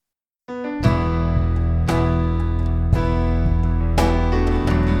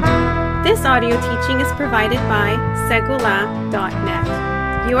This audio teaching is provided by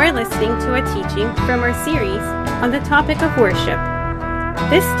Segula.net. You are listening to a teaching from our series on the topic of worship.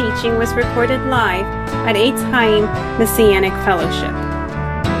 This teaching was recorded live at Eitz Chaim Messianic Fellowship.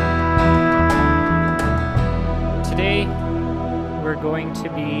 Today, we're going to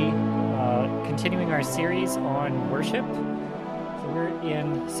be continuing our series on worship. So we're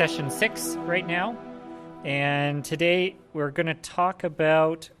in session 6 right now, and today we're going to talk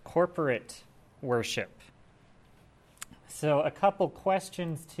about corporate worship. So a couple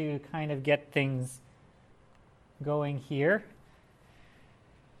questions to kind of get things going here.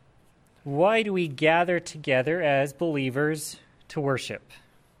 Why do we gather together as believers to worship?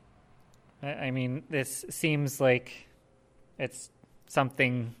 I mean, this seems like it's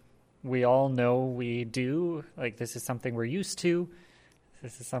something we all know we do. Like, this is something we're used to.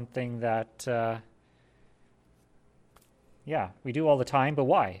 This is something that, we do all the time. But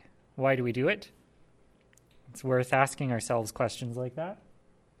why? Why do we do it? It's worth asking ourselves questions like that.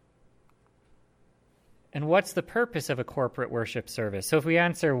 And what's the purpose of a corporate worship service? So if we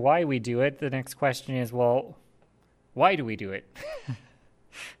answer why we do it, the next question is, well, why do we do it?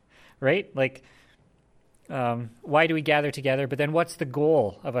 Right? Like, why do we gather together? But then what's the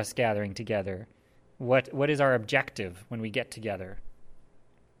goal of us gathering together? What is our objective when we get together?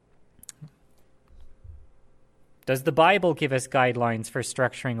 Does the Bible give us guidelines for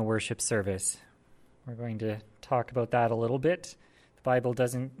structuring a worship service? We're going to talk about that a little bit. The Bible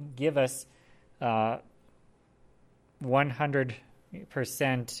doesn't give us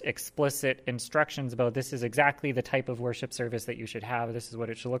 100% explicit instructions about this is exactly the type of worship service that you should have, this is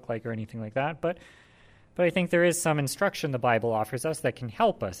what it should look like, or anything like that. But I think there is some instruction the Bible offers us that can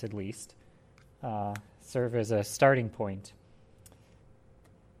help us at least serve as a starting point.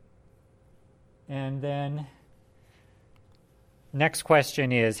 And then next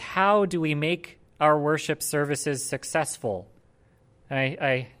question is, how do we make our worship services successful? And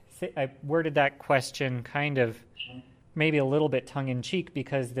I worded that question kind of maybe a little bit tongue-in-cheek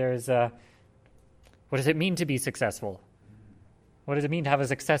because there's what does it mean to be successful? What does it mean to have a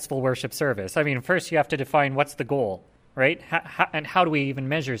successful worship service? I mean, first you have to define what's the goal, right? And how do we even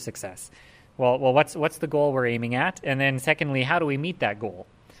measure success? Well, what's the goal we're aiming at? And then secondly, how do we meet that goal?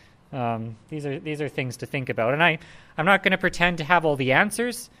 These are things to think about. And I'm not going to pretend to have all the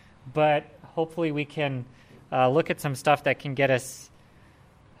answers, but hopefully we can look at some stuff that can get us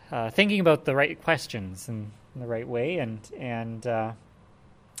thinking about the right questions in the right way and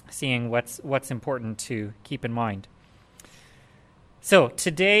seeing what's important to keep in mind. So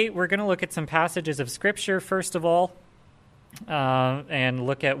today we're going to look at some passages of Scripture, first of all, and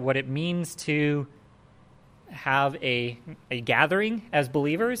look at what it means to have a gathering as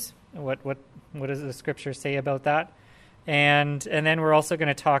believers. What does the Scripture say about that? And then we're also going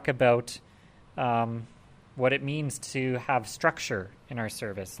to talk about what it means to have structure in our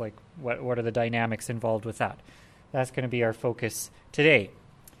service, like what are the dynamics involved with that. That's going to be our focus today.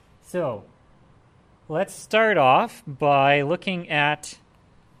 So let's start off by looking at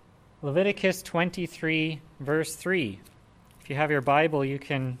Leviticus 23, verse 3. If you have your Bible, you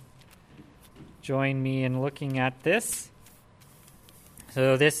can join me in looking at this.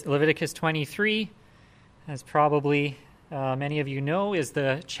 So this Leviticus 23, as probably many of you know, is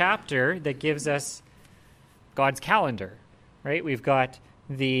the chapter that gives us God's calendar, right? We've got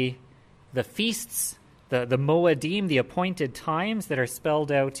the feasts, the Moedim, the appointed times that are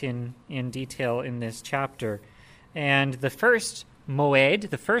spelled out in detail in this chapter. And the first Moed,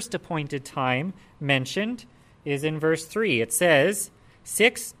 the first appointed time mentioned, is in verse 3. It says,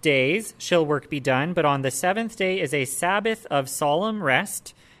 6 days shall work be done, but on the seventh day is a Sabbath of solemn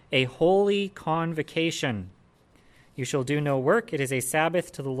rest, a holy convocation. You shall do no work. It is a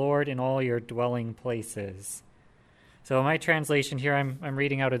Sabbath to the Lord in all your dwelling places. So my translation here, I'm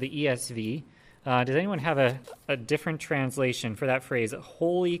reading out of the ESV. Does anyone have a different translation for that phrase,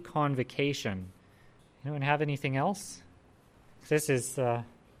 holy convocation? Anyone have anything else? This is,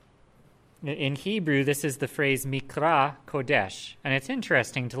 in Hebrew, this is the phrase mikra kodesh. And it's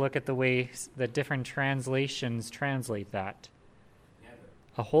interesting to look at the way the different translations translate that.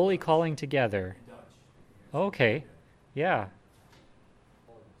 A holy calling together. Okay, yeah.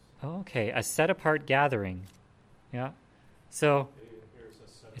 Okay, a set-apart gathering. Yeah. So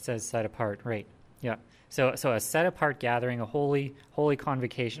it says set apart, right? Yeah. So a set apart gathering, a holy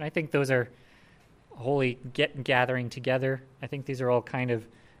convocation. I think those are holy gathering together. I think these are all kind of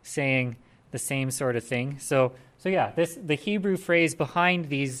saying the same sort of thing. So yeah, the Hebrew phrase behind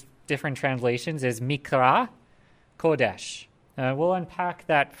these different translations is mikra kodesh. We'll unpack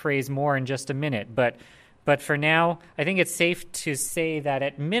that phrase more in just a minute, but But for now, I think it's safe to say that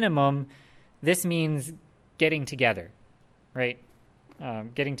at minimum, this means getting together, right?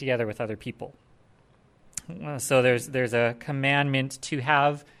 Getting together with other people. So there's a commandment to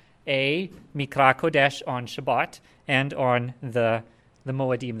have a Mikra Kodesh on Shabbat and on the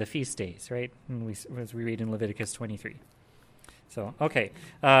Moedim, the feast days, right? As we read in Leviticus 23. So, okay.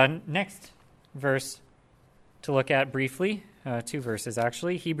 Next verse to look at briefly, 2 verses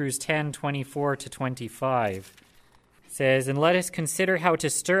actually, Hebrews 10:24-25. It says, "And let us consider how to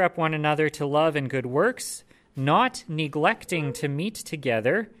stir up one another to love and good works, not neglecting to meet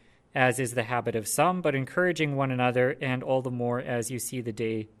together, as is the habit of some, but encouraging one another, and all the more as you see the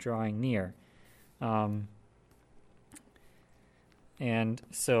day drawing near." And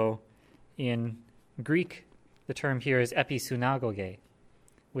so in Greek, the term here is episunagoge,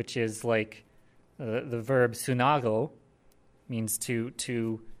 which is like the verb sunago, means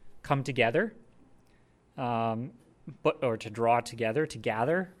to come together, or to draw together, to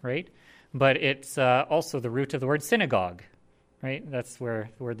gather, right? But it's also the root of the word synagogue, right? That's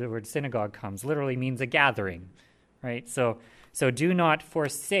where the word synagogue comes. Literally means a gathering, right? So do not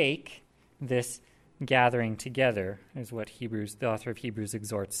forsake this gathering together, is what the author of Hebrews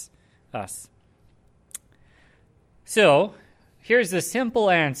exhorts us. So here's the simple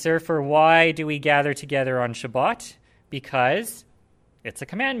answer for why do we gather together on Shabbat? Because it's a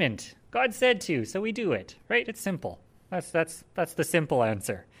commandment. God said to, so we do it, right? It's simple. That's the simple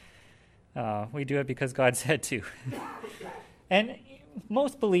answer. We do it because God said to. And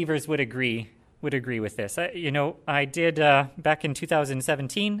most believers would agree with this. I did, back in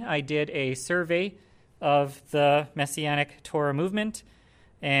 2017, I did a survey of the Messianic Torah movement,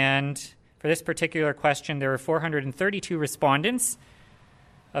 and for this particular question, there were 432 respondents.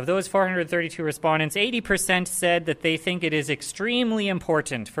 Of those 432 respondents, 80% said that they think it is extremely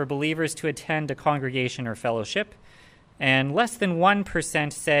important for believers to attend a congregation or fellowship, and less than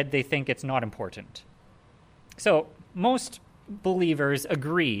 1% said they think it's not important. So most believers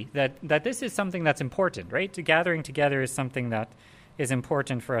agree that this is something that's important, right? Gathering together is something that is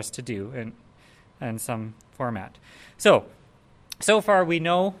important for us to do in some format. So far we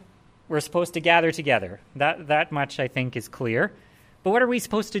know we're supposed to gather together. That much, I think, is clear. But what are we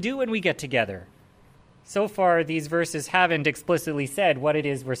supposed to do when we get together? So far, these verses haven't explicitly said what it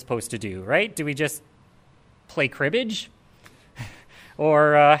is we're supposed to do, right? Do we just play cribbage?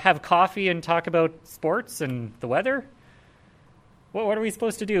 Or have coffee and talk about sports and the weather? What are we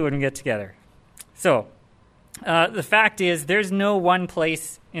supposed to do when we get together? So, the fact is, there's no one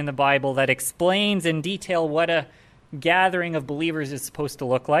place in the Bible that explains in detail what a gathering of believers is supposed to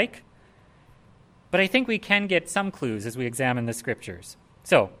look like. But I think we can get some clues as we examine the scriptures.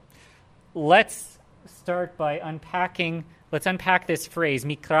 So, let's start by unpack this phrase,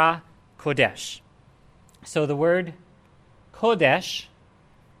 Mikra Kodesh. So the word Kodesh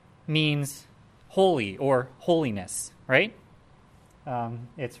means holy or holiness, right?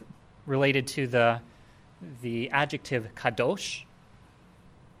 It's related to the adjective kadosh.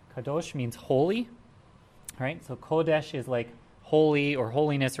 Kadosh means holy, right? So Kodesh is like holy or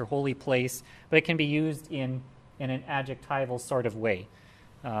holiness or holy place, but it can be used in an adjectival sort of way.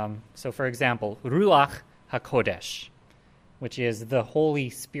 So for example, Ruach HaKodesh, which is the Holy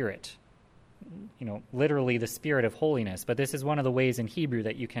Spirit, literally the spirit of holiness. But this is one of the ways in Hebrew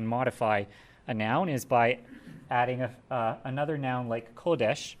that you can modify a noun, is by adding another noun like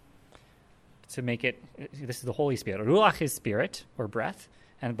Kodesh to make it, this is the Holy Spirit. Ruach is spirit or breath,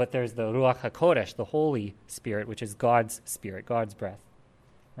 but there's the Ruach HaKodesh, the Holy Spirit, which is God's spirit, God's breath,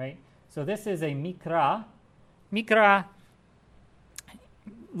 right? So this is a mikra. Mikra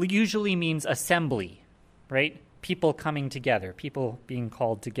usually means assembly, right? People coming together, people being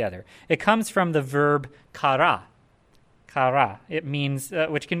called together. It comes from the verb kara. Kara. It means,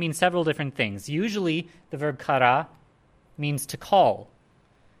 which can mean several different things. Usually the verb kara means to call,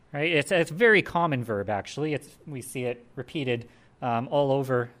 right? It's a very common verb, actually. We see it repeated all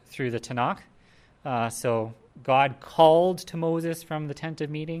over through the Tanakh. So God called to Moses from the tent of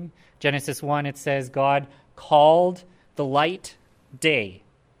meeting. Genesis 1, it says God called the light day.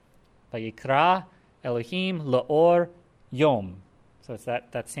 Vayikra Elohim La'or Yom. So it's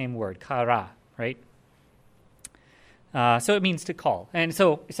that same word, kara, right? So it means to call. And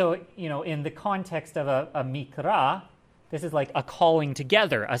so in the context of a mikra, this is like a calling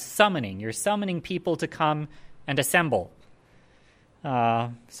together, a summoning. You're summoning people to come and assemble.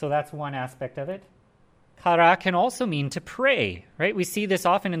 So that's one aspect of it. Kara can also mean to pray, right? We see this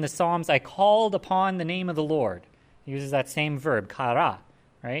often in the Psalms. I called upon the name of the Lord. It uses that same verb, kara,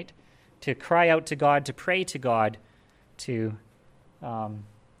 right? To cry out to God, to pray to God, to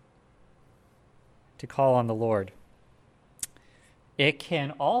to call on the Lord. It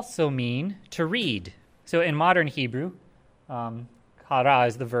can also mean to read. So in modern Hebrew, kara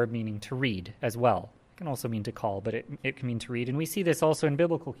is the verb meaning to read as well. It can also mean to call, but it can mean to read. And we see this also in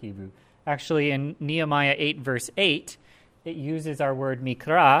biblical Hebrew. Actually, in Nehemiah 8, verse 8, it uses our word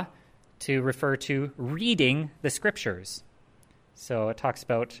mikra to refer to reading the scriptures. So it talks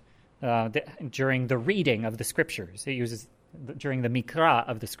about during the reading of the scriptures. It uses during the mikra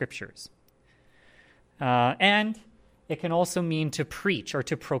of the scriptures. And it can also mean to preach or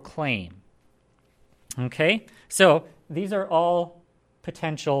to proclaim. Okay? So these are all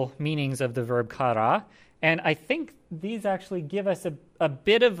potential meanings of the verb kara. And I think these actually give us a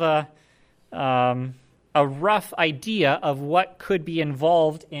bit of a rough idea of what could be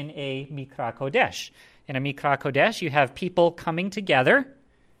involved in a Mikra Kodesh. In a Mikra Kodesh, you have people coming together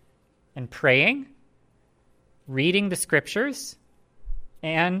and praying, reading the scriptures,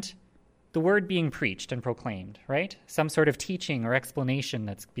 and the word being preached and proclaimed, right? Some sort of teaching or explanation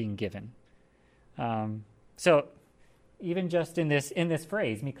that's being given. So even just in this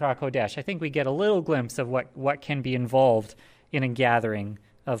phrase, Mikra Kodesh, I think we get a little glimpse of what can be involved in a gathering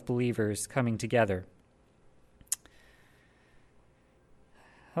of believers coming together.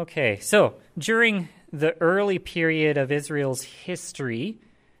 Okay, so during the early period of Israel's history,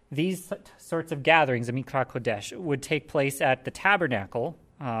 these sorts of gatherings, a Mikra Kodesh, would take place at the tabernacle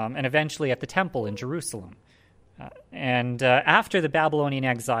and eventually at the temple in Jerusalem. And after the Babylonian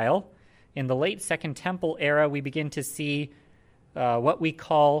exile, in the late Second Temple era, we begin to see what we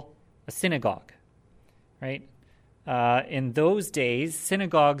call a synagogue, right? In those days,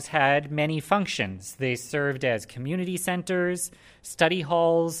 synagogues had many functions. They served as community centers, study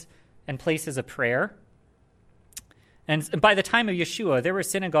halls, and places of prayer. And by the time of Yeshua, there were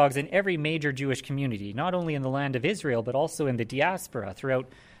synagogues in every major Jewish community, not only in the land of Israel, but also in the diaspora throughout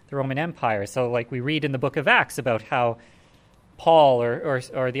the Roman Empire. So like we read in the book of Acts about how Paul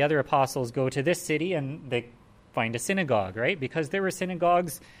or the other apostles go to this city and they find a synagogue, right? Because there were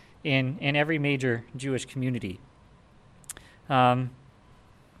synagogues in every major Jewish community.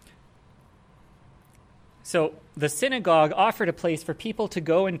 So the synagogue offered a place for people to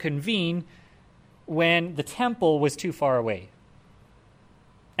go and convene when the temple was too far away.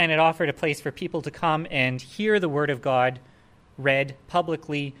 And it offered a place for people to come and hear the word of God read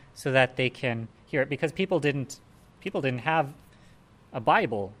publicly so that they can hear it, because people didn't have a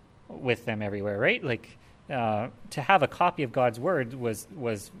Bible with them everywhere, right? Like to have a copy of God's word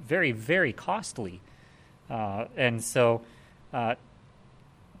was very, very costly. And so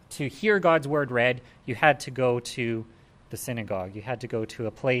to hear God's word read, you had to go to the synagogue. You had to go to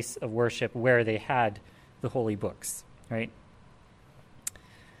a place of worship where they had the holy books, right?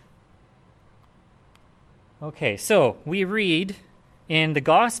 Okay, so we read in the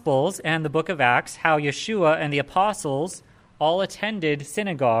Gospels and the book of Acts how Yeshua and the apostles all attended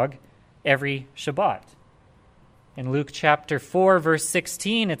synagogue every Shabbat. In Luke chapter 4, verse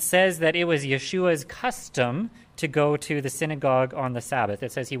 16, it says that it was Yeshua's custom to go to the synagogue on the Sabbath.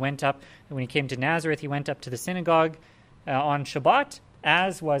 It says he went up, and when he came to Nazareth, he went up to the synagogue on Shabbat,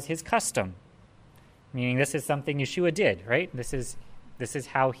 as was his custom. Meaning this is something Yeshua did, right? This is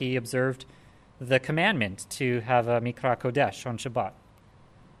how he observed the commandment to have a Mikra Kodesh on Shabbat.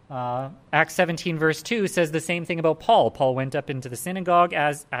 Acts 17, verse 2 says the same thing about Paul. Paul went up into the synagogue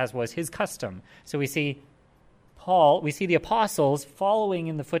as was his custom. So we see the apostles following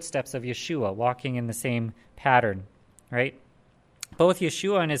in the footsteps of Yeshua, walking in the same pattern, right? Both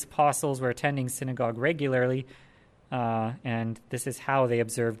Yeshua and his apostles were attending synagogue regularly, and this is how they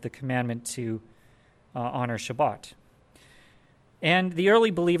observed the commandment to honor Shabbat. And the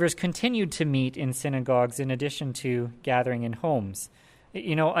early believers continued to meet in synagogues in addition to gathering in homes.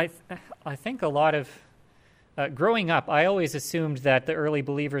 You know, I think a lot of growing up, I always assumed that the early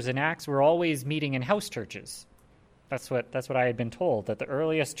believers in Acts were always meeting in house churches. That's what I had been told, that the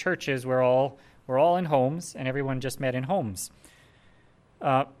earliest churches were all in homes and everyone just met in homes.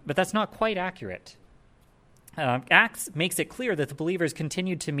 But that's not quite accurate. Acts makes it clear that the believers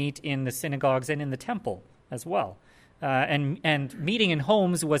continued to meet in the synagogues and in the temple as well. And meeting in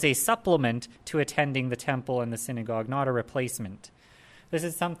homes was a supplement to attending the temple and the synagogue, not a replacement. This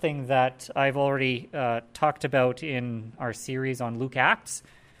is something that I've already talked about in our series on Luke Acts,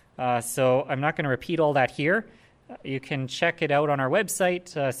 so I'm not going to repeat all that here. You can check it out on our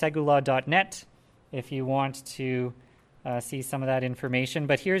website, segula.net, if you want to see some of that information.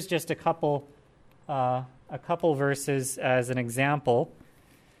 But here's just a couple verses as an example.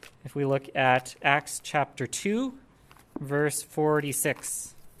 If we look at Acts chapter 2, verse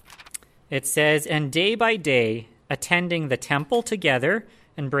 46, it says, "And day by day, attending the temple together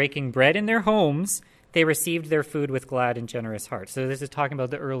and breaking bread in their homes, they received their food with glad and generous hearts. So this is talking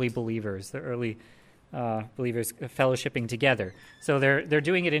about the early believers, the early believers fellowshipping together. So they're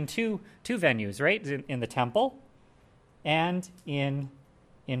doing it in two venues, right? In the temple and in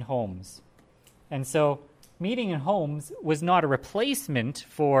homes. And so meeting in homes was not a replacement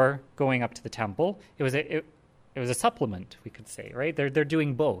for going up to the temple. It was a supplement, we could say, right? They're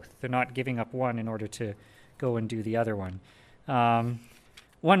doing both. They're not giving up one in order to go and do the other one.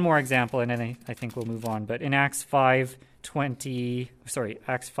 One more example, and then I think we'll move on. But in Acts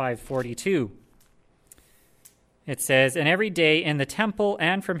 5:42, it says, "And every day in the temple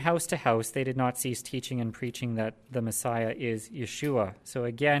and from house to house, they did not cease teaching and preaching that the Messiah is Yeshua." So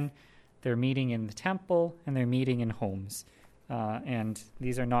again, they're meeting in the temple and they're meeting in homes. And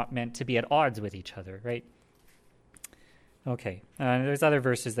these are not meant to be at odds with each other, right? Okay. There's other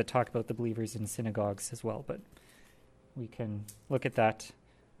verses that talk about the believers in synagogues as well, but we can look at that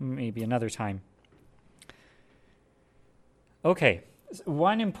maybe another time. Okay.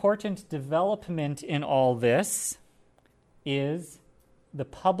 One important development in all this is the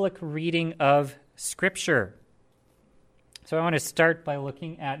public reading of Scripture. So I want to start by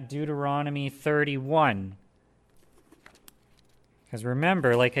looking at Deuteronomy 31. Because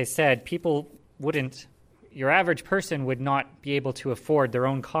remember, like I said, your average person would not be able to afford their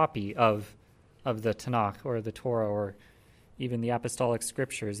own copy of the Tanakh or the Torah or even the apostolic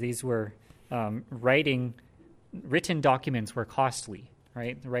scriptures. These were written documents were costly,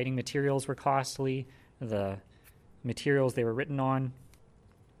 right? The writing materials were costly, the materials they were written on,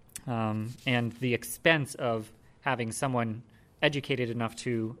 and the expense of having someone educated enough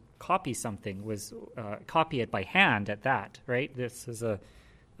to copy something was copy it by hand at that, right? This is a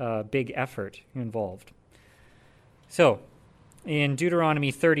big effort involved. So, in Deuteronomy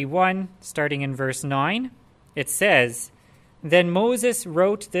 31, starting in verse 9, it says, "Then Moses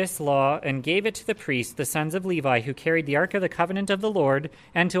wrote this law and gave it to the priests, the sons of Levi, who carried the ark of the covenant of the Lord,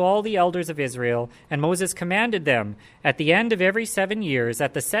 and to all the elders of Israel. And Moses commanded them, at the end of every 7 years,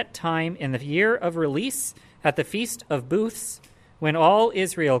 at the set time in the year of release, at the feast of booths, when all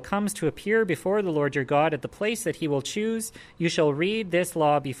Israel comes to appear before the Lord your God at the place that he will choose, you shall read this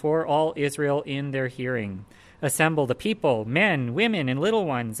law before all Israel in their hearing. Assemble the people, men, women, and little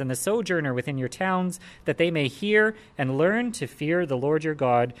ones, and the sojourner within your towns, that they may hear and learn to fear the Lord your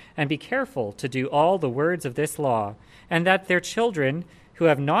God, and be careful to do all the words of this law, and that their children who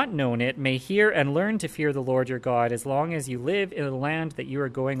have not known it may hear and learn to fear the Lord your God as long as you live in the land that you are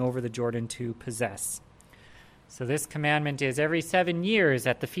going over the Jordan to possess." So this commandment is every 7 years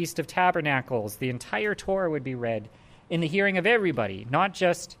at the Feast of Tabernacles, the entire Torah would be read in the hearing of everybody, not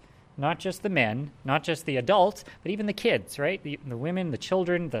just the men, not just the adults, but even the kids, right? The women, the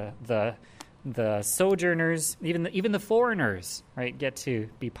children, the sojourners, even the foreigners, right, get to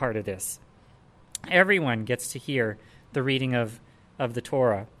be part of this. Everyone gets to hear the reading of the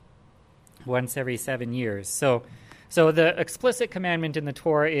Torah once every 7 years. So the explicit commandment in the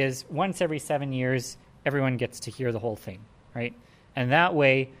Torah is once every 7 years, everyone gets to hear the whole thing, right? And that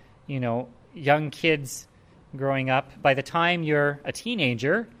way, young kids growing up, by the time you're a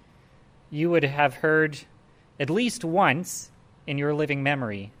teenager, you would have heard at least once in your living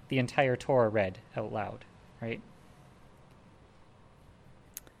memory the entire Torah read out loud, right?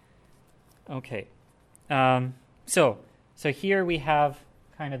 Okay. So here we have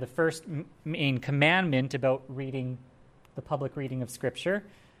kind of the first main commandment about reading, the public reading of Scripture.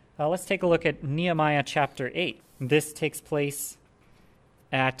 Let's take a look at Nehemiah chapter 8. This takes place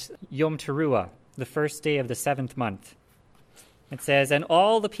at Yom Teruah, the first day of the 7th month. It says, "And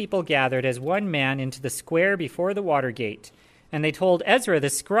all the people gathered as one man into the square before the water gate. And they told Ezra the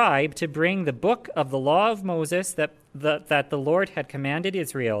scribe to bring the book of the law of Moses that the Lord had commanded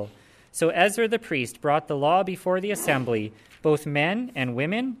Israel. So Ezra the priest brought the law before the assembly, both men and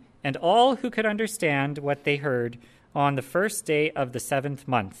women, and all who could understand what they heard, on the first day of the 7th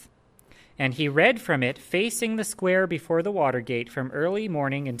month. And he read from it, facing the square before the water gate, from early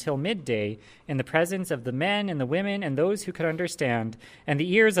morning until midday, in the presence of the men and the women and those who could understand. And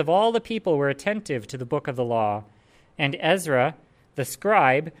the ears of all the people were attentive to the book of the law. And Ezra, the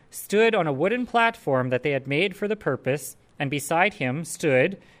scribe, stood on a wooden platform that they had made for the purpose, and beside him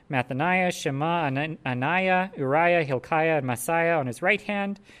stood Mathaniah, Shema, Ananiah, Uriah, Hilkiah, and Messiah on his right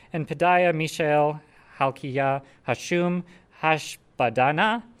hand, and Pedaiah, Mishael, Halkiah, Hashum,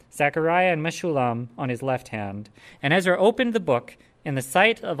 Hashbadana, Zechariah, and Meshullam on his left hand. And Ezra opened the book in the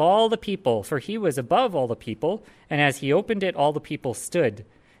sight of all the people, for he was above all the people, and as he opened it, all the people stood.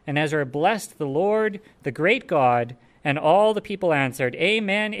 And Ezra blessed the Lord, the great God, And all the people answered,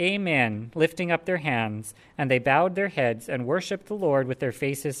 Amen, Amen, lifting up their hands. And they bowed their heads and worshipped the Lord with their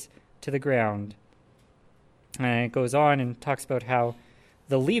faces to the ground. And it goes on and talks about how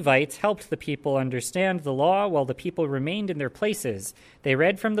the Levites helped the people understand the law while the people remained in their places. They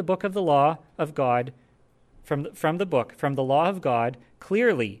read from the book of the law of God, from the law of God,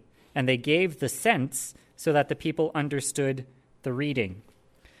 clearly, and they gave the sense so that the people understood the reading.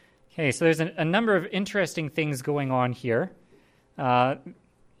 Okay, so there's a number of interesting things going on here.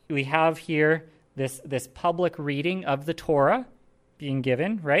 We have here this public reading of the Torah being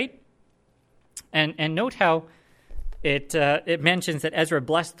given, right? And note how it mentions that Ezra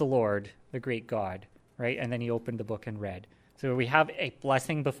blessed the Lord, the great God, right? And then he opened the book and read. So we have a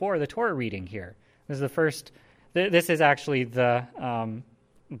blessing before the Torah reading here. This is the first. This is actually the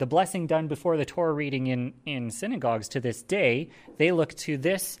blessing done before the Torah reading in synagogues to this day. They look to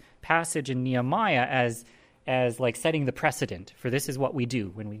this passage in Nehemiah as like setting the precedent for this is what we do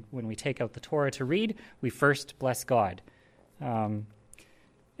when we take out the Torah to read. We first bless God, and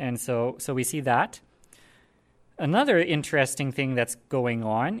so we see that. Another interesting thing that's going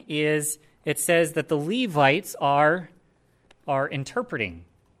on is it says that the Levites are interpreting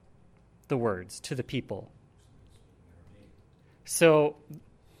the words to the people. So,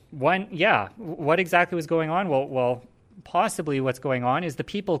 what exactly was going on? Well, possibly what's going on is the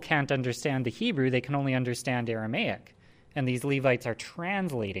people can't understand the Hebrew; they can only understand Aramaic, and these Levites are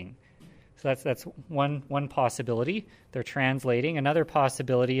translating. So that's one possibility. They're translating. Another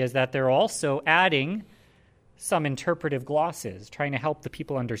possibility is that they're also adding some interpretive glosses, trying to help the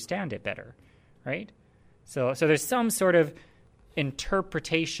people understand it better, right? So there's some sort of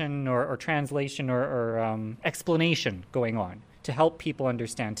interpretation or translation or explanation going on to help people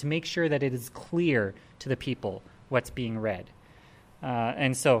understand, to make sure that it is clear to the people what's being read.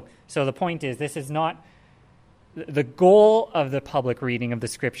 And so the point is, this is not the goal of the public reading of the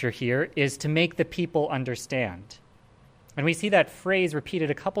Scripture here is to make the people understand. And we see that phrase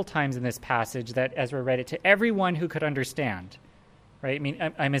repeated a couple times in this passage that Ezra read it to everyone who could understand. Right? I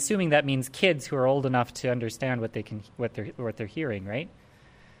mean, I'm assuming that means kids who are old enough to understand what they're hearing, right?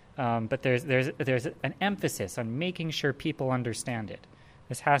 But there's an emphasis on making sure people understand it.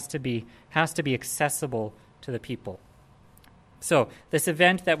 This has to be accessible to the people. So this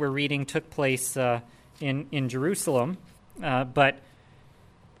event that we're reading took place in Jerusalem, but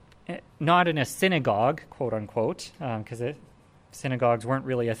not in a synagogue, quote unquote, because synagogues weren't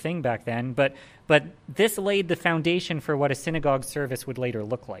really a thing back then, but this laid the foundation for what a synagogue service would later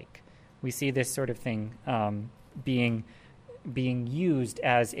look like. We see this sort of thing being used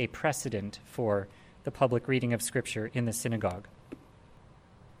as a precedent for the public reading of Scripture in the synagogue.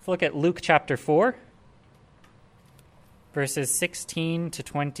 Let's look at Luke chapter 4, verses 16 to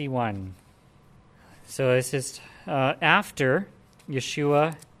 21. So this is after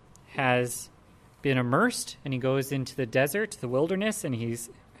Yeshua has been immersed, and he goes into the desert, the wilderness, and he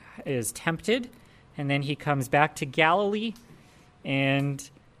is tempted, and then he comes back to Galilee, and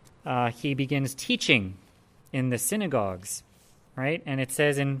he begins teaching in the synagogues, right? And it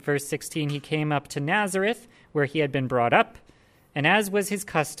says in verse 16, he came up to Nazareth, where he had been brought up, and as was his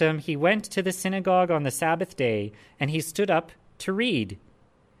custom, he went to the synagogue on the Sabbath day, and he stood up to read.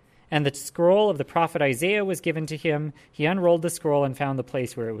 And the scroll of the prophet Isaiah was given to him. He unrolled the scroll and found the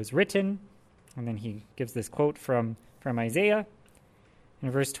place where it was written. And then he gives this quote from Isaiah.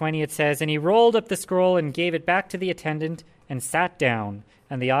 In verse 20 it says, "And he rolled up the scroll and gave it back to the attendant and sat down.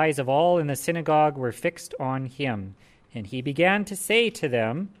 And the eyes of all in the synagogue were fixed on him. And he began to say to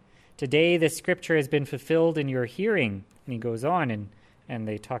them, 'Today this scripture has been fulfilled in your hearing.'" And he goes on and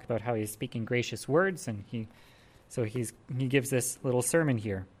they talk about how he's speaking gracious words, and he gives this little sermon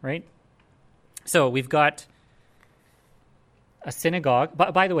here, right? So we've got a synagogue.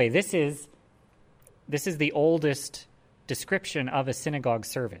 By the way, this is the oldest description of a synagogue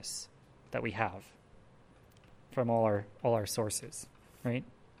service that we have from all our sources, right?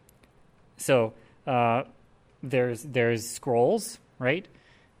 So there's scrolls, right?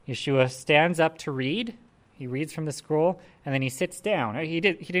 Yeshua stands up to read. He reads from the scroll, and then he sits down. He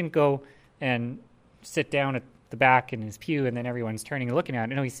didn't go and sit down at the back in his pew, and then everyone's turning and looking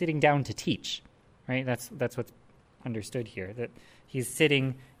at it. No, he's sitting down to teach, right? That's what's understood here, that he's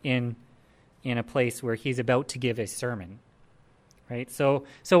sitting in a place where he's about to give a sermon, right? So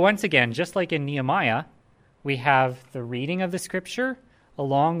once again, just like in Nehemiah, we have the reading of the Scripture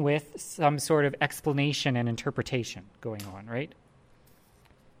along with some sort of explanation and interpretation going on, right?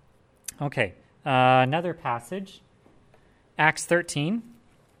 Okay, another passage, Acts 13.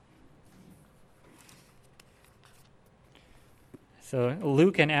 So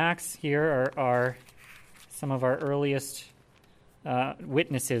Luke and Acts here are some of our earliest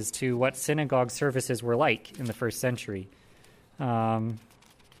witnesses to what synagogue services were like in the first century. Acts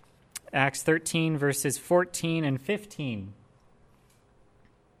 13, verses 14 and 15.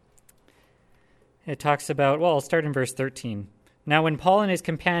 It talks about, well, I'll start in verse 13. Now when Paul and his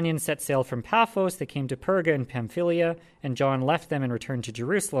companions set sail from Paphos, they came to Perga and Pamphylia, and John left them and returned to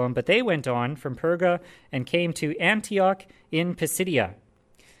Jerusalem. But they went on from Perga and came to Antioch in Pisidia.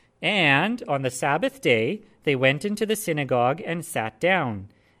 And on the Sabbath day, they went into the synagogue and sat down.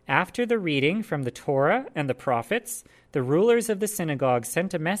 After the reading from the Torah and the prophets, the rulers of the synagogue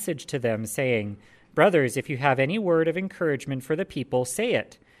sent a message to them, saying, "Brothers, if you have any word of encouragement for the people, say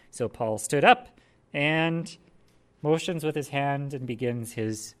it." So Paul stood up and motions with his hand and begins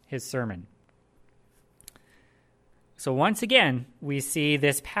his sermon. So once again, we see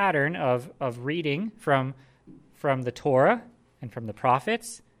this pattern of reading from the Torah and from the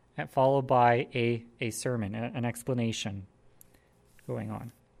prophets, and followed by a sermon, an explanation going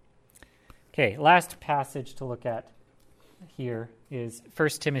on. Okay, last passage to look at here is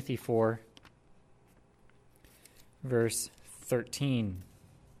 1 Timothy 4, verse 13.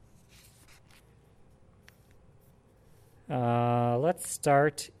 Let's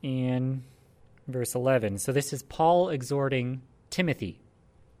start in verse 11. So this is Paul exhorting Timothy.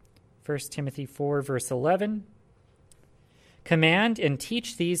 1 Timothy 4, verse 11. "Command and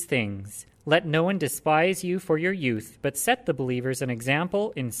teach these things. Let no one despise you for your youth, but set the believers an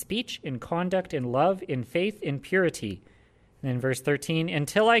example in speech, in conduct, in love, in faith, in purity." And then verse 13,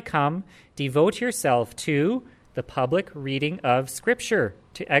 "Until I come, devote yourself to the public reading of Scripture,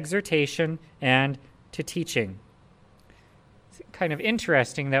 to exhortation, and to teaching." It's kind of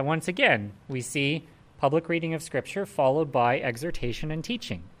interesting that once again we see public reading of Scripture followed by exhortation and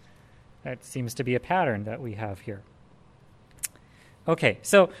teaching. That seems to be a pattern that we have here. Okay,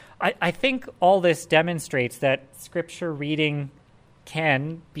 so I think all this demonstrates that Scripture reading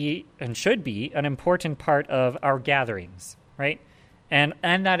can be and should be an important part of our gatherings, right? And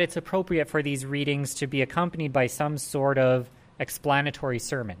that it's appropriate for these readings to be accompanied by some sort of explanatory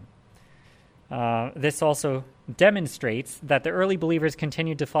sermon. This also demonstrates that the early believers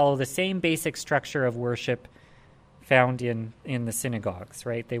continued to follow the same basic structure of worship found in the synagogues,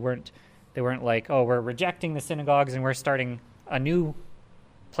 right? They weren't like, oh, we're rejecting the synagogues and we're starting a new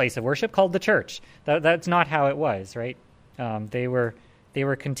place of worship called the church. That's not how it was, right? They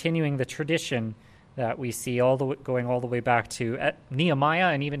were continuing the tradition that we see going all the way back to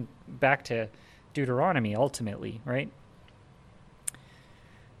Nehemiah and even back to Deuteronomy ultimately, right?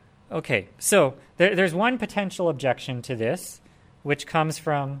 Okay, so there's one potential objection to this, which comes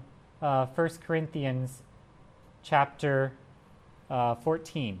from 1 Corinthians chapter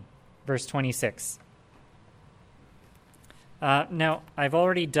 14, verse 26. Now, I've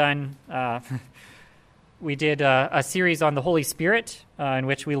already done, we did a series on the Holy Spirit in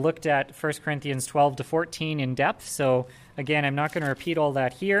which we looked at 1 Corinthians 12 to 14 in depth. So, again, I'm not going to repeat all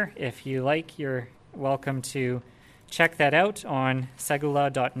that here. If you like, you're welcome to check that out on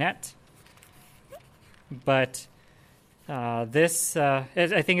segula.net. But I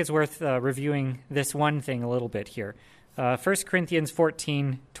think it's worth reviewing this one thing a little bit here. 1 Corinthians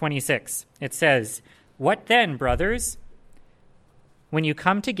 14:26. It says, "What then, brothers? When you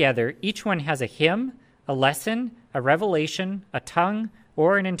come together, each one has a hymn, a lesson, a revelation, a tongue,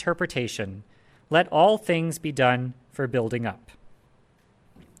 or an interpretation. Let all things be done for building up."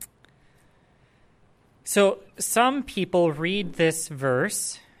 So some people read this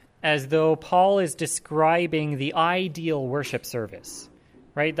verse as though Paul is describing the ideal worship service,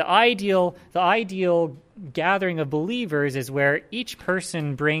 right? The ideal gathering of believers is where each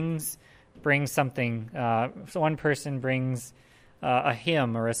person brings something. So one person brings a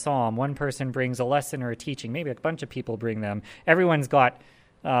hymn or a psalm. One person brings a lesson or a teaching. Maybe a bunch of people bring them. Everyone's got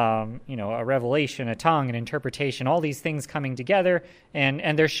a revelation, a tongue, an interpretation, all these things coming together.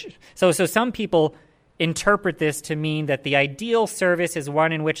 And there's so some people interpret this to mean that the ideal service is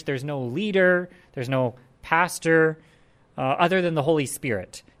one in which there's no leader, there's no pastor, other than the Holy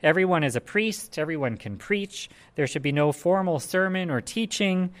Spirit. Everyone is a priest, everyone can preach, there should be no formal sermon or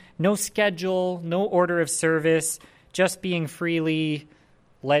teaching, no schedule, no order of service, just being freely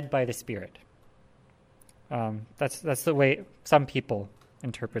led by the Spirit. That's the way some people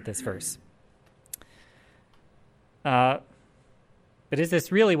interpret this verse. But is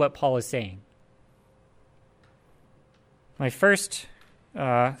this really what Paul is saying? My first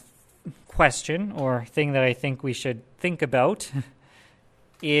question, or thing that I think we should think about,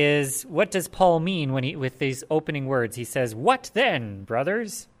 is what does Paul mean with these opening words? He says, "What then,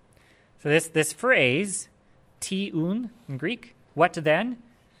 brothers?" So this phrase, tiun in Greek, what then,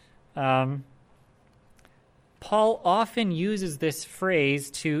 Paul often uses this phrase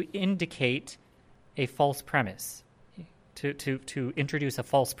to indicate a false premise, to introduce a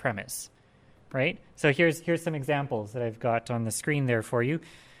false premise, right? So here's some examples that I've got on the screen there for you.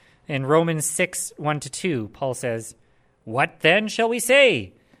 In Romans 6, 1-2, Paul says, "What then shall we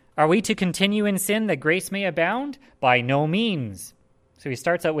say? Are we to continue in sin that grace may abound? By no means." So he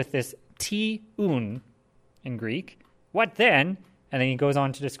starts out with this ti-un in Greek. What then? And then he goes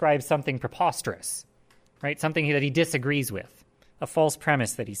on to describe something preposterous, right? Something that he disagrees with, a false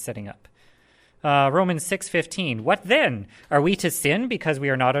premise that he's setting up. Romans 6:15. What then? Are we to sin because we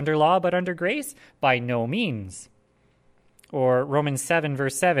are not under law but under grace? By no means. Or Romans 7,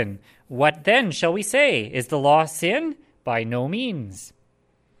 verse 7. What then shall we say? Is the law sin? By no means.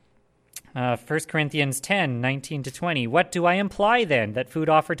 1 Corinthians 10, 19-20. What do I imply then? That food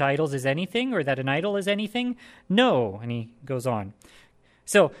offered to idols is anything, or that an idol is anything? No. And he goes on.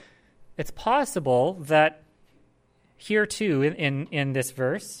 So it's possible that here too, in this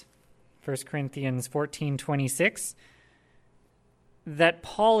verse, 1 Corinthians 14:26, that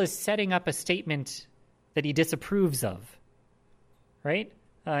Paul is setting up a statement that he disapproves of, right?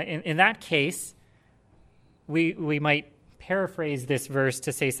 In that case, we might paraphrase this verse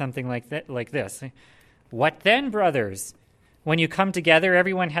to say something like this. What then, brothers? When you come together,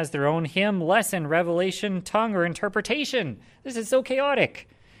 everyone has their own hymn, lesson, revelation, tongue, or interpretation. This is so chaotic.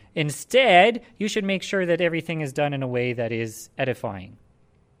 Instead, you should make sure that everything is done in a way that is edifying.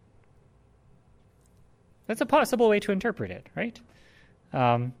 That's a possible way to interpret it, right? There's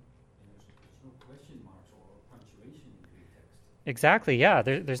no question marks or punctuation in the Greek text. Exactly, yeah.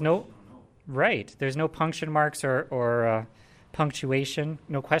 There's no... Right. There's no punctuation marks or punctuation,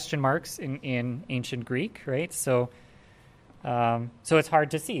 no question marks in ancient Greek, right? So it's hard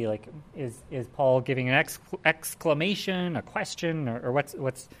to see. Like, is Paul giving an exclamation, a question, or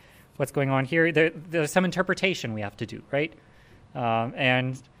what's going on here? There's some interpretation we have to do, right?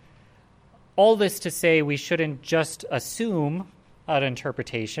 And all this to say, we shouldn't just assume an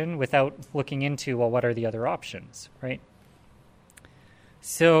interpretation without looking into, well, what are the other options, right?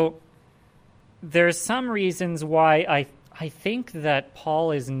 So there's some reasons why I think that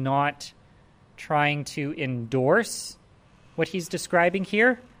Paul is not trying to endorse what he's describing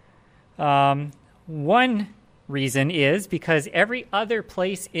here. One reason is because every other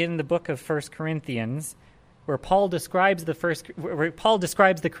place in the book of 1 Corinthians where Paul describes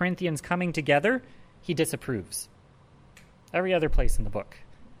the Corinthians coming together, he disapproves. Every other place in the book,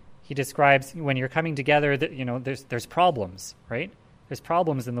 he describes when you're coming together that there's problems, right? There's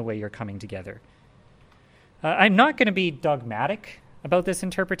problems in the way you're coming together. I'm not going to be dogmatic about this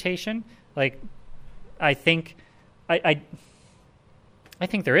interpretation. Like, I think there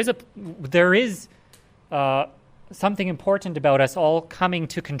is something important about us all coming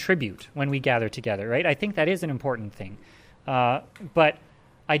to contribute when we gather together, right? I think that is an important thing. But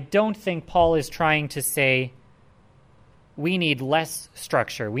I don't think Paul is trying to say we need less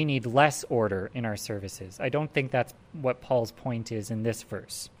structure, we need less order in our services. I don't think that's what Paul's point is in this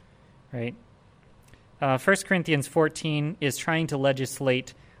verse, right? 1 Corinthians 14 is trying to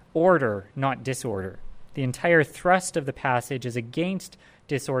legislate order, not disorder. The entire thrust of the passage is against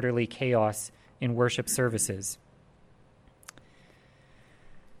disorderly chaos in worship services.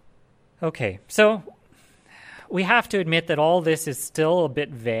 Okay, so we have to admit that all this is still a bit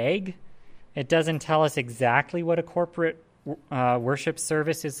vague. It doesn't tell us exactly what a corporate worship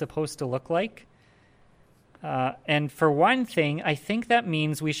service is supposed to look like. And for one thing, I think that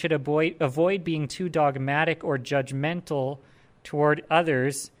means we should avoid being too dogmatic or judgmental toward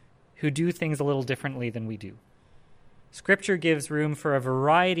others who do things a little differently than we do. Scripture gives room for a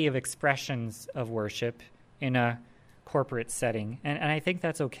variety of expressions of worship in a corporate setting, and I think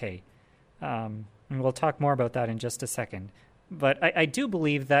that's okay. And we'll talk more about that in just a second. But I do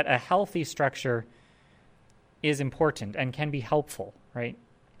believe that a healthy structure is important and can be helpful, right?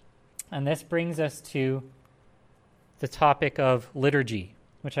 And this brings us to the topic of liturgy,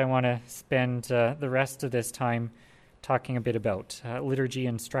 which I want to spend the rest of this time talking a bit about, liturgy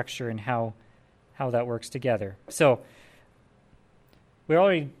and structure and how that works together. So we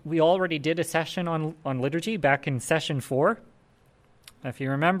already did a session on liturgy back in session 4. If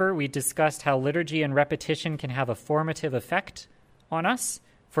you remember, we discussed how liturgy and repetition can have a formative effect on us,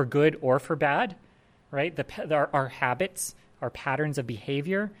 for good or for bad, right? Our habits, our patterns of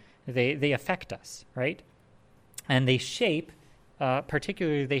behavior, they affect us, right? And they shape,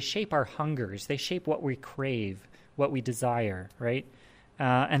 particularly they shape our hungers. They shape what we crave, what we desire, right?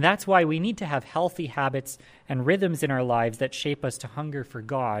 And that's why we need to have healthy habits and rhythms in our lives that shape us to hunger for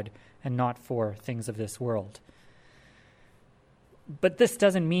God and not for things of this world. But this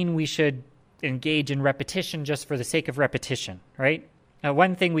doesn't mean we should engage in repetition just for the sake of repetition, right? Now,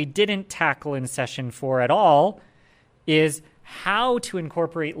 one thing we didn't tackle in session 4 at all is how to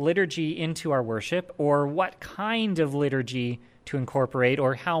incorporate liturgy into our worship, or what kind of liturgy to incorporate,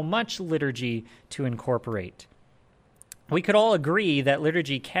 or how much liturgy to incorporate. We could all agree that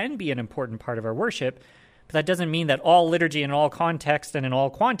liturgy can be an important part of our worship, but that doesn't mean that all liturgy in all contexts and in all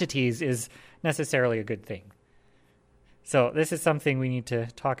quantities is necessarily a good thing. So this is something we need to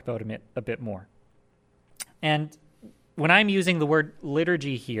talk about a bit more. And when I'm using the word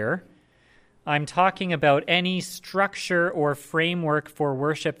liturgy here, I'm talking about any structure or framework for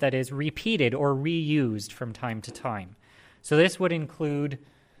worship that is repeated or reused from time to time. So this would include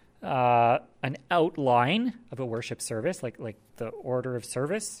an outline of a worship service, like the order of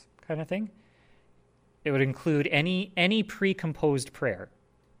service kind of thing. It would include any pre-composed prayer.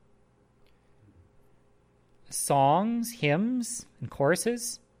 Songs, hymns, and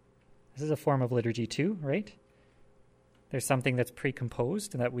choruses. This is a form of liturgy too, right? There's something that's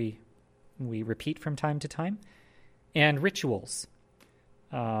pre-composed and that we repeat from time to time. And rituals.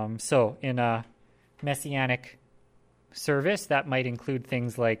 So in a Messianic service, that might include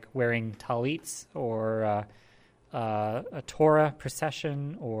things like wearing talits, or a Torah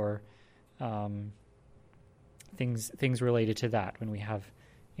procession, or things related to that. When we have,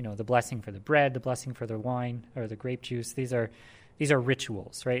 the blessing for the bread, the blessing for the wine or the grape juice, these are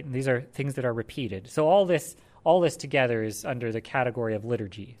rituals, right? And these are things that are repeated. So all this together is under the category of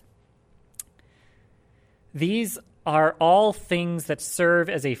liturgy. These are all things that serve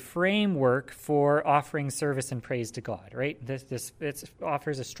as a framework for offering service and praise to God, right? This it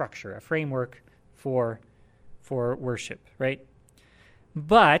offers a structure, a framework for worship, right?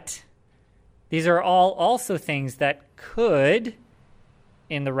 But these are all also things that could,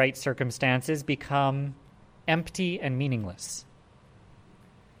 in the right circumstances, become empty and meaningless.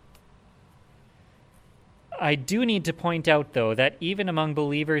 I do need to point out, though, that even among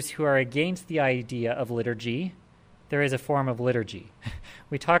believers who are against the idea of liturgy, there is a form of liturgy.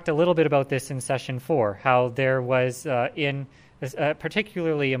 We talked a little bit about this in session 4, how there was,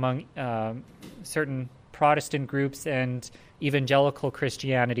 particularly among certain Protestant groups and evangelical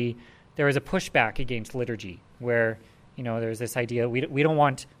Christianity, there was a pushback against liturgy, where there's this idea we don't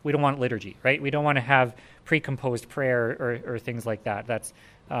want liturgy, right? We don't want to have pre-composed prayer or things like that. That's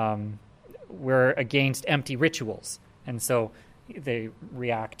we're against empty rituals, and so they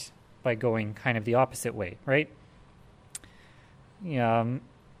react by going kind of the opposite way, right?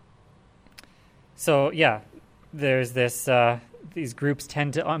 So yeah, there's this. These groups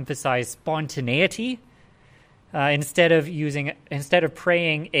tend to emphasize spontaneity instead of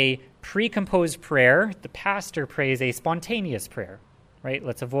praying a pre-composed prayer. The pastor prays a spontaneous prayer, right?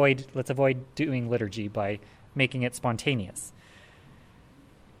 Let's avoid doing liturgy by making it spontaneous.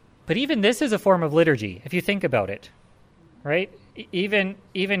 But even this is a form of liturgy, if you think about it, right? Even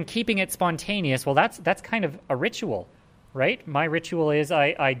keeping it spontaneous, well, that's kind of a ritual, right? My ritual is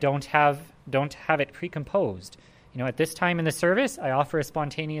I don't have it pre-composed. At this time in the service, I offer a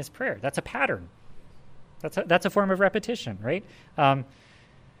spontaneous prayer. That's a pattern. That's a form of repetition, right?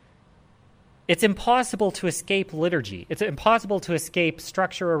 It's impossible to escape liturgy. It's impossible to escape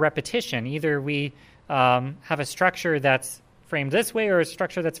structure or repetition. Either we have a structure that's framed this way, or a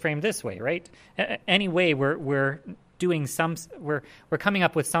structure that's framed this way, right? Anyway, we're doing we're coming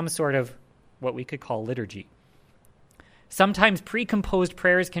up with some sort of what we could call liturgy. Sometimes pre-composed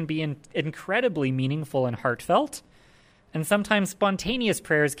prayers can be incredibly meaningful and heartfelt, and sometimes spontaneous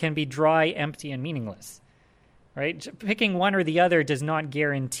prayers can be dry, empty, and meaningless, right? Picking one or the other does not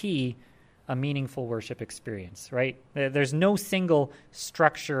guarantee a meaningful worship experience, right? There's no single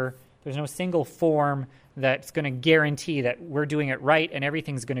structure, there's no single form that's going to guarantee that we're doing it right and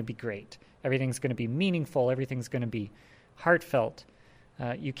everything's going to be great. Everything's going to be meaningful. Everything's going to be heartfelt.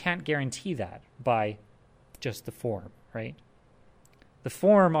 You can't guarantee that by just the form, right? The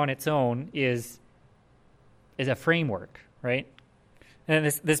form on its own is a framework, right? And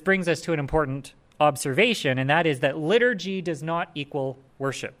this brings us to an important observation, and that is that liturgy does not equal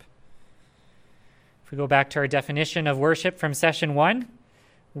worship. If we go back to our definition of worship from session 1,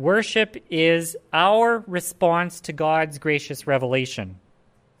 worship is our response to God's gracious revelation.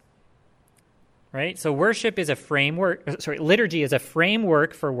 Right? So worship is a framework, liturgy is a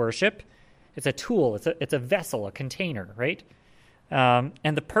framework for worship. It's a tool, it's a vessel, a container, right? And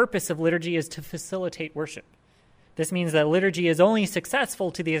the purpose of liturgy is to facilitate worship. This means that liturgy is only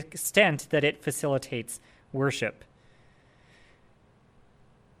successful to the extent that it facilitates worship.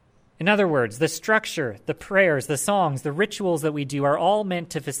 In other words, the structure, the prayers, the songs, the rituals that we do are all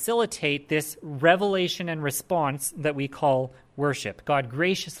meant to facilitate this revelation and response that we call worship. God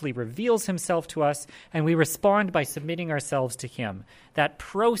graciously reveals himself to us, and we respond by submitting ourselves to him. That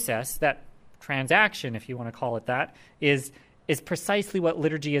process, that transaction, if you want to call it that, is precisely what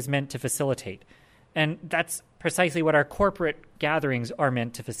liturgy is meant to facilitate. And that's precisely what our corporate gatherings are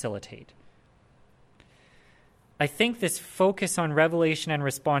meant to facilitate. I think this focus on revelation and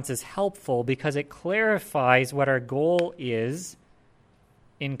response is helpful because it clarifies what our goal is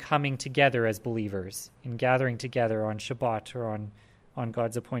in coming together as believers, in gathering together on Shabbat or on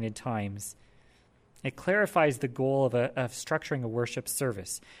God's appointed times. It clarifies the goal of structuring a worship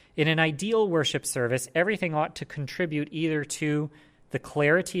service. In an ideal worship service, everything ought to contribute either to the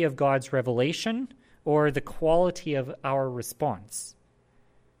clarity of God's revelation or the quality of our response.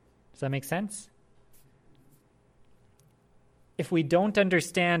 Does that make sense? If we don't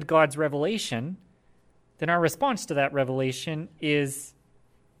understand God's revelation, then our response to that revelation is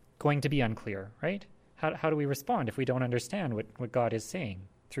going to be unclear, right? How do we respond if we don't understand what God is saying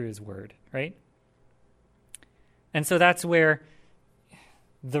through his word, right? And so that's where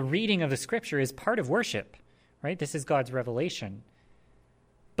the reading of the scripture is part of worship, right? This is God's revelation.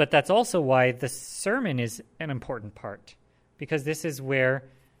 But that's also why the sermon is an important part, because this is where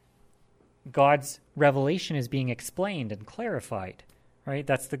God's revelation is being explained and clarified, right?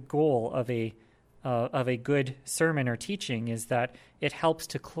 That's the goal of a good sermon or teaching, is that it helps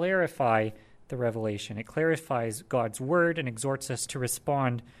to clarify the revelation. It clarifies God's word and exhorts us to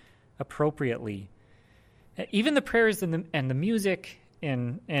respond appropriately. Even the prayers and the music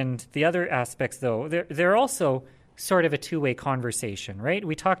and the other aspects, though, they're also sort of a two-way conversation, right?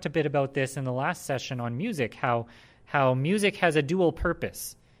 We talked a bit about this in the last session on music, how music has a dual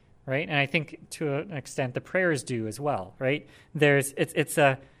purpose, right? And I think to an extent the prayers do as well, right? It's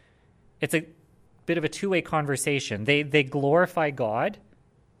a bit of a two-way conversation. They glorify God,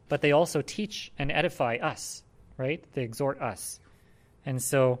 but they also teach and edify us, right? They exhort us. And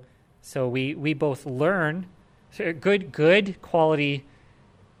so we both learn good quality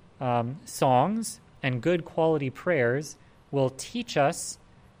songs and good quality prayers will teach us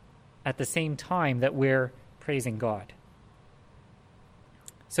at the same time that we're praising God.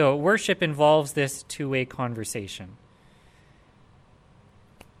 So worship involves this two-way conversation.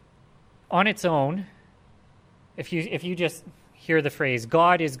 On its own, if you just hear the phrase,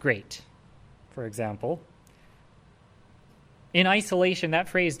 God is great, for example, in isolation, that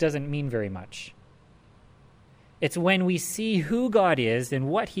phrase doesn't mean very much. It's when we see who God is and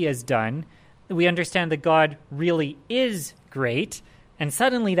what he has done, that we understand that God really is great, and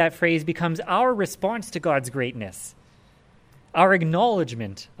suddenly that phrase becomes our response to God's greatness, our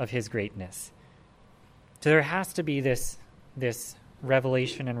acknowledgement of his greatness. So there has to be this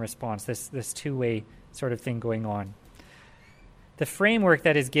revelation and response, this two-way sort of thing going on. The framework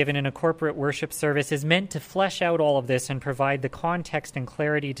that is given in a corporate worship service is meant to flesh out all of this and provide the context and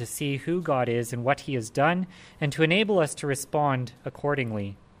clarity to see who God is and what he has done, and to enable us to respond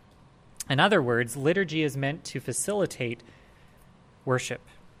accordingly. In other words, liturgy is meant to facilitate worship.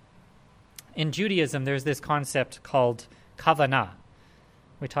 In Judaism, there's this concept called kavanah.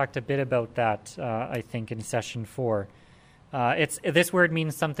 We talked a bit about that, I think, in session 4. This word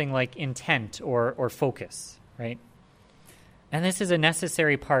means something like intent or focus, right? And this is a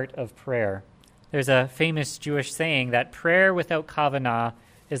necessary part of prayer. There's a famous Jewish saying that prayer without kavanah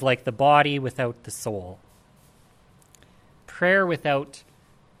is like the body without the soul. Prayer without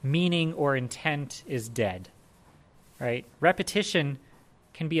meaning or intent is dead, right? Repetition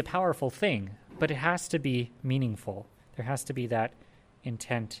can be a powerful thing, but it has to be meaningful. There has to be that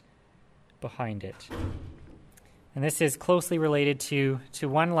intent behind it. And this is closely related to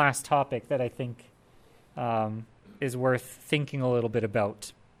one last topic that I think is worth thinking a little bit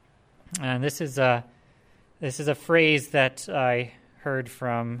about. And this is a phrase that I heard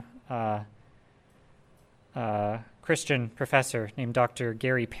from a Christian professor named Dr.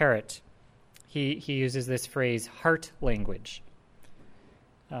 Gary Parrott. He uses this phrase, heart language.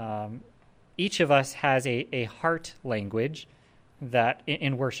 Each of us has a heart language that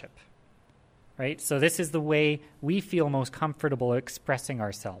in worship, right? So this is the way we feel most comfortable expressing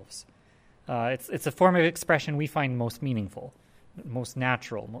ourselves. It's a form of expression we find most meaningful, most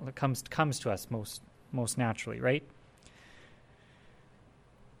natural. It comes to us most naturally, right?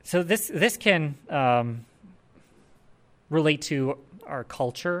 So this can relate to our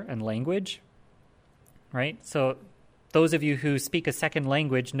culture and language, right? So those of you who speak a second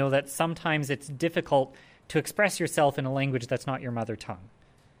language know that sometimes it's difficult to express yourself in a language that's not your mother tongue.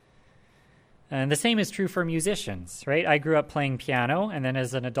 And the same is true for musicians, right? I grew up playing piano, and then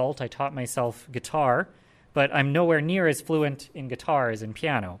as an adult, I taught myself guitar, but I'm nowhere near as fluent in guitar as in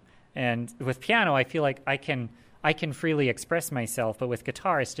piano. And with piano, I feel like I can freely express myself, but with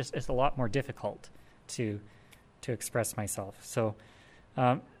guitar, it's a lot more difficult to express myself. So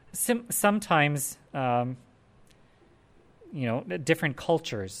sometimes, different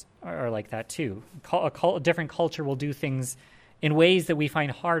cultures are like that too. A different culture will do things in ways that we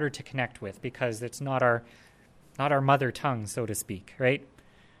find harder to connect with because it's not our mother tongue, so to speak, right?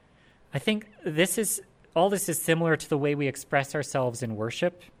 I think this is similar to the way we express ourselves in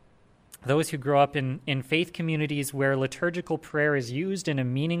worship. Those who grow up in faith communities where liturgical prayer is used in a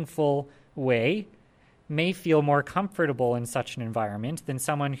meaningful way may feel more comfortable in such an environment than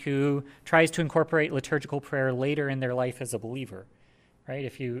someone who tries to incorporate liturgical prayer later in their life as a believer, right?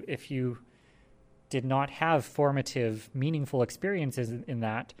 If you did not have formative, meaningful experiences in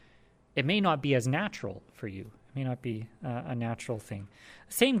that, it may not be as natural for you. It may not be a natural thing.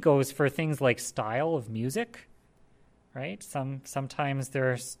 Same goes for things like style of music, right? Sometimes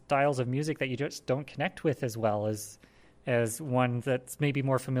there are styles of music that you just don't connect with as well as one that's maybe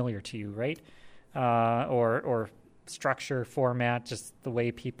more familiar to you, right? Or structure, format, just the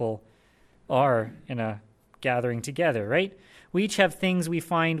way people are in a gathering together, right? We each have things we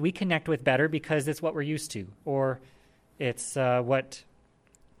find we connect with better because it's what we're used to, or it's what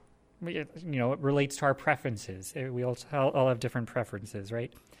it relates to our preferences. We all have different preferences,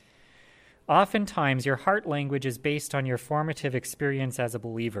 right? Oftentimes, your heart language is based on your formative experience as a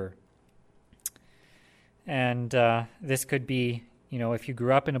believer. And this could be, if you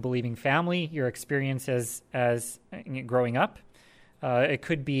grew up in a believing family, your experience as growing up. It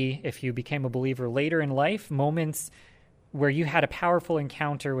could be if you became a believer later in life, moments where you had a powerful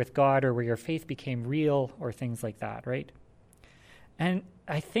encounter with God or where your faith became real or things like that, right? And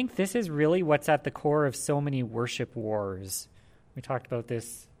I think this is really what's at the core of so many worship wars. We talked about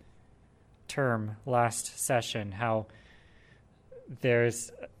this term last session, how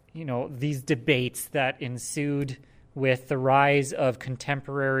there's, these debates that ensued with the rise of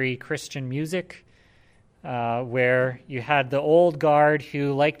contemporary Christian music, where you had the old guard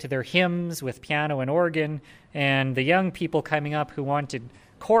who liked their hymns with piano and organ, and the young people coming up who wanted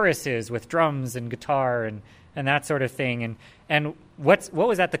choruses with drums and guitar and that sort of thing. And what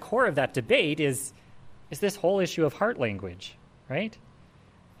was at the core of that debate is this whole issue of heart language, right?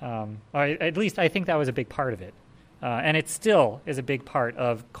 Or at least I think that was a big part of it. And it still is a big part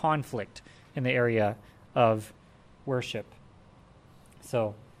of conflict in the area of worship.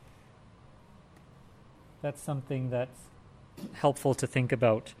 So that's something that's helpful to think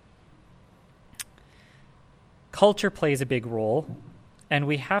about. Culture plays a big role, and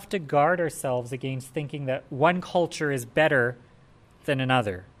we have to guard ourselves against thinking that one culture is better than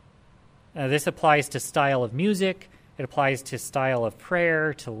another. This applies to style of music, it applies to style of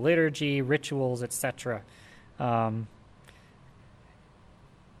prayer, to liturgy, rituals, etc.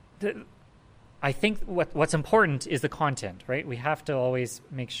 I think what's important is the content, right? We have to always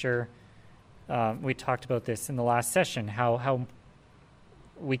make sure, we talked about this in the last session, how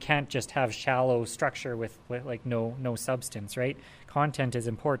we can't just have shallow structure with like no substance, right? Content is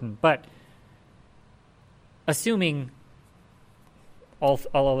important, but assuming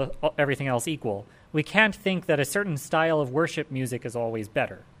everything else equal, we can't think that a certain style of worship music is always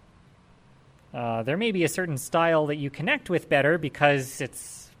better. There may be a certain style that you connect with better because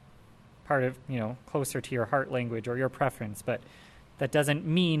it's part of, closer to your heart language or your preference, but that doesn't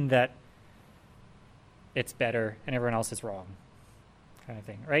mean that it's better and everyone else is wrong, kind of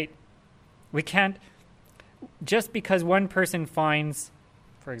thing, right? We can't, just because one person finds,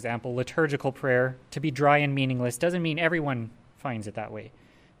 for example, liturgical prayer to be dry and meaningless doesn't mean everyone finds it that way.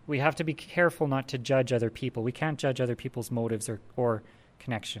 We have to be careful not to judge other people. We can't judge other people's motives or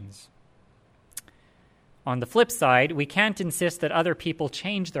connections. On the flip side, we can't insist that other people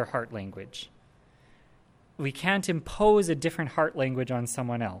change their heart language. We can't impose a different heart language on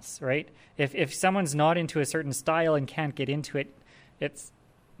someone else, right? If someone's not into a certain style and can't get into it,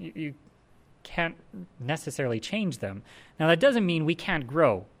 you can't necessarily change them. Now, that doesn't mean we can't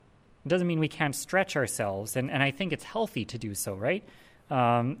grow. It doesn't mean we can't stretch ourselves, and I think it's healthy to do so, right?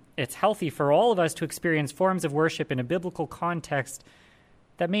 It's healthy for all of us to experience forms of worship in a biblical context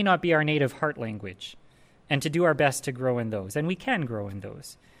that may not be our native heart language, and to do our best to grow in those. And we can grow in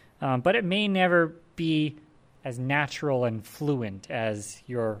those. But it may never be as natural and fluent as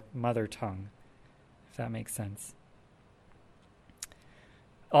your mother tongue, if that makes sense.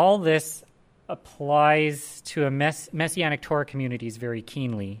 All this applies to Messianic Torah communities very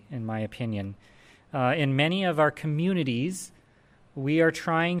keenly, in my opinion. In many of our communities, we are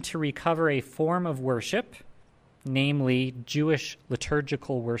trying to recover a form of worship, namely Jewish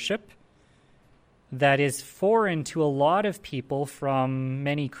liturgical worship, that is foreign to a lot of people from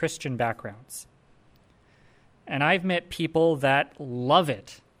many Christian backgrounds. And I've met people that love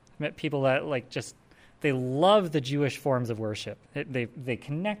it. I've met people that they love the Jewish forms of worship. They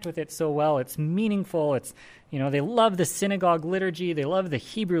connect with it so well. It's meaningful. They love the synagogue liturgy. They love the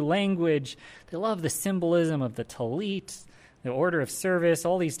Hebrew language. They love the symbolism of the talit, the order of service,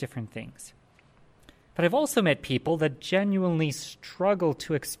 all these different things. But I've also met people that genuinely struggle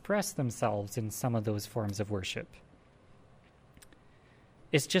to express themselves in some of those forms of worship.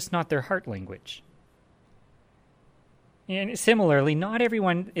 It's just not their heart language. And similarly, not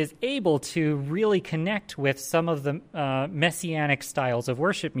everyone is able to really connect with some of the messianic styles of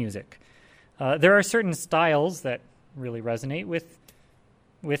worship music. There are certain styles that really resonate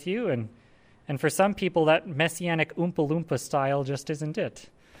with you, and for some people, that messianic Oompa Loompa style just isn't it.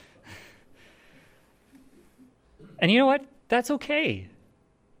 And you know what? That's okay.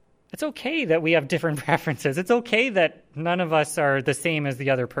 It's okay that we have different preferences. It's okay that none of us are the same as the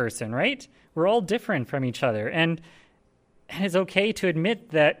other person, right? We're all different from each other. And it's okay to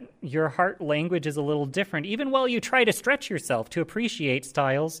admit that your heart language is a little different, even while you try to stretch yourself to appreciate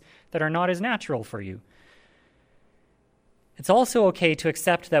styles that are not as natural for you. It's also okay to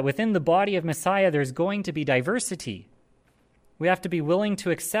accept that within the body of Messiah, there's going to be diversity. We have to be willing to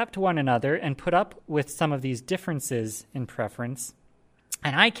accept one another and put up with some of these differences in preference.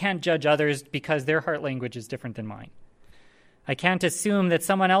 And I can't judge others because their heart language is different than mine. I can't assume that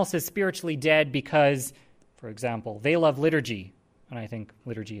someone else is spiritually dead because, for example, they love liturgy, and I think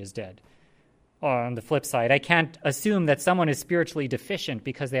liturgy is dead. Or on the flip side, I can't assume that someone is spiritually deficient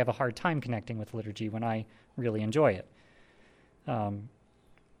because they have a hard time connecting with liturgy when I really enjoy it. And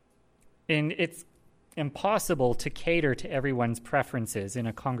it's impossible to cater to everyone's preferences in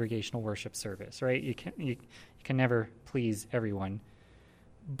a congregational worship service, right? You can never please everyone.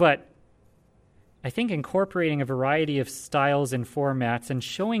 But I think incorporating a variety of styles and formats and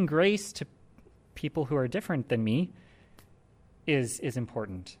showing grace to people who are different than me is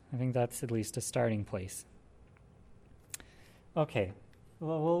important. I think that's at least a starting place. Okay.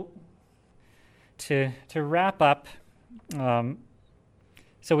 Well, to wrap up,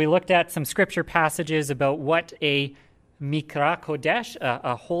 so we looked at some scripture passages about what a Mikra Kodesh,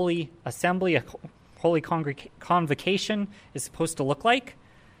 a holy assembly, a holy convocation is supposed to look like.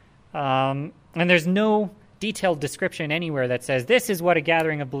 And there's no detailed description anywhere that says this is what a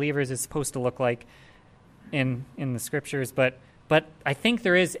gathering of believers is supposed to look like in the scriptures. But I think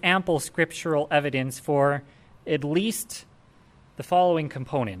there is ample scriptural evidence for at least the following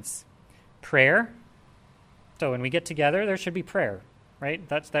components. Prayer. So when we get together, there should be prayer. Right?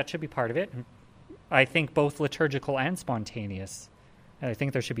 That should be part of it. I think both liturgical and spontaneous. I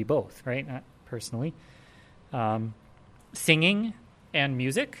think there should be both, right? Personally. Singing and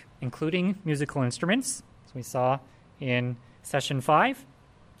music, including musical instruments, as we saw in session 5.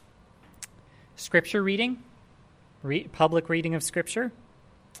 Scripture reading, public reading of Scripture.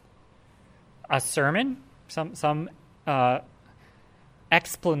 A sermon, some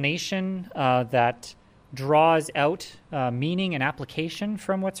explanation that draws out meaning and application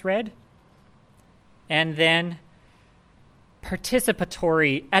from what's read. And then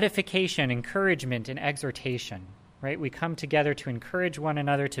participatory edification, encouragement, and exhortation, right? We come together to encourage one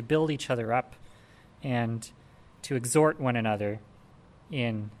another, to build each other up, and to exhort one another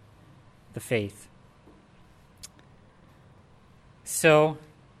in the faith. So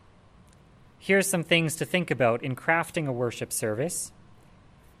here's some things to think about in crafting a worship service.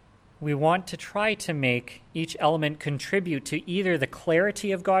 We want to try to make each element contribute to either the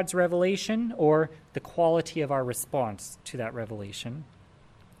clarity of God's revelation or the quality of our response to that revelation.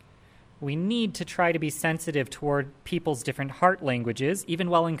 We need to try to be sensitive toward people's different heart languages,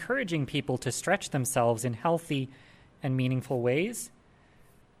 even while encouraging people to stretch themselves in healthy and meaningful ways.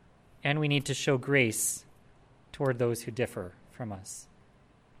 And we need to show grace toward those who differ from us.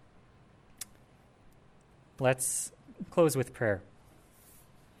 Let's close with prayer.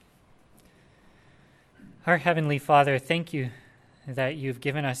 Our Heavenly Father, thank you that you've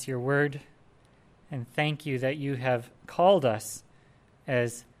given us your word, and thank you that you have called us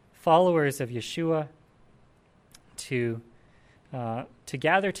as followers of Yeshua to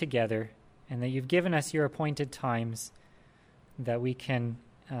gather together, and that you've given us your appointed times that we can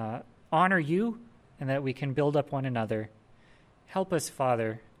honor you and that we can build up one another. Help us,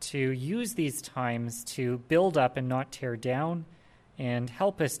 Father, to use these times to build up and not tear down, and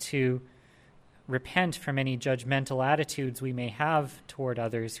help us to repent from any judgmental attitudes we may have toward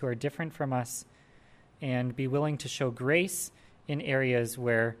others who are different from us, and be willing to show grace in areas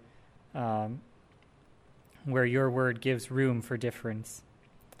where your word gives room for difference.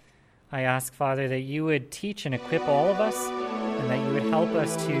 I ask, Father, that you would teach and equip all of us, and that you would help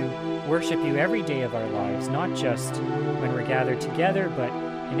us to worship you every day of our lives, not just when we're gathered together, but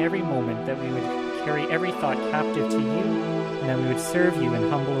in every moment, that we would carry every thought captive to you, and that we would serve you in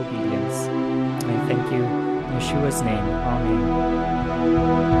humble obedience. And I thank you in Yeshua's name. Amen.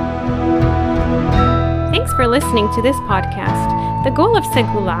 Thanks for listening to this podcast. The goal of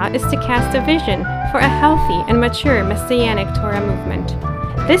Segula is to cast a vision for a healthy and mature Messianic Torah movement.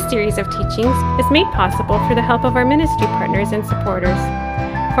 This series of teachings is made possible through the help of our ministry partners and supporters.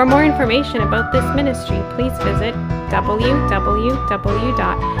 For more information about this ministry, please visit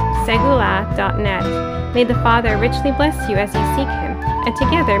www.segula.net. May the Father richly bless you as you seek Him, and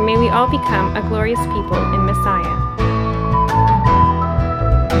together may we all become a glorious people in Messiah.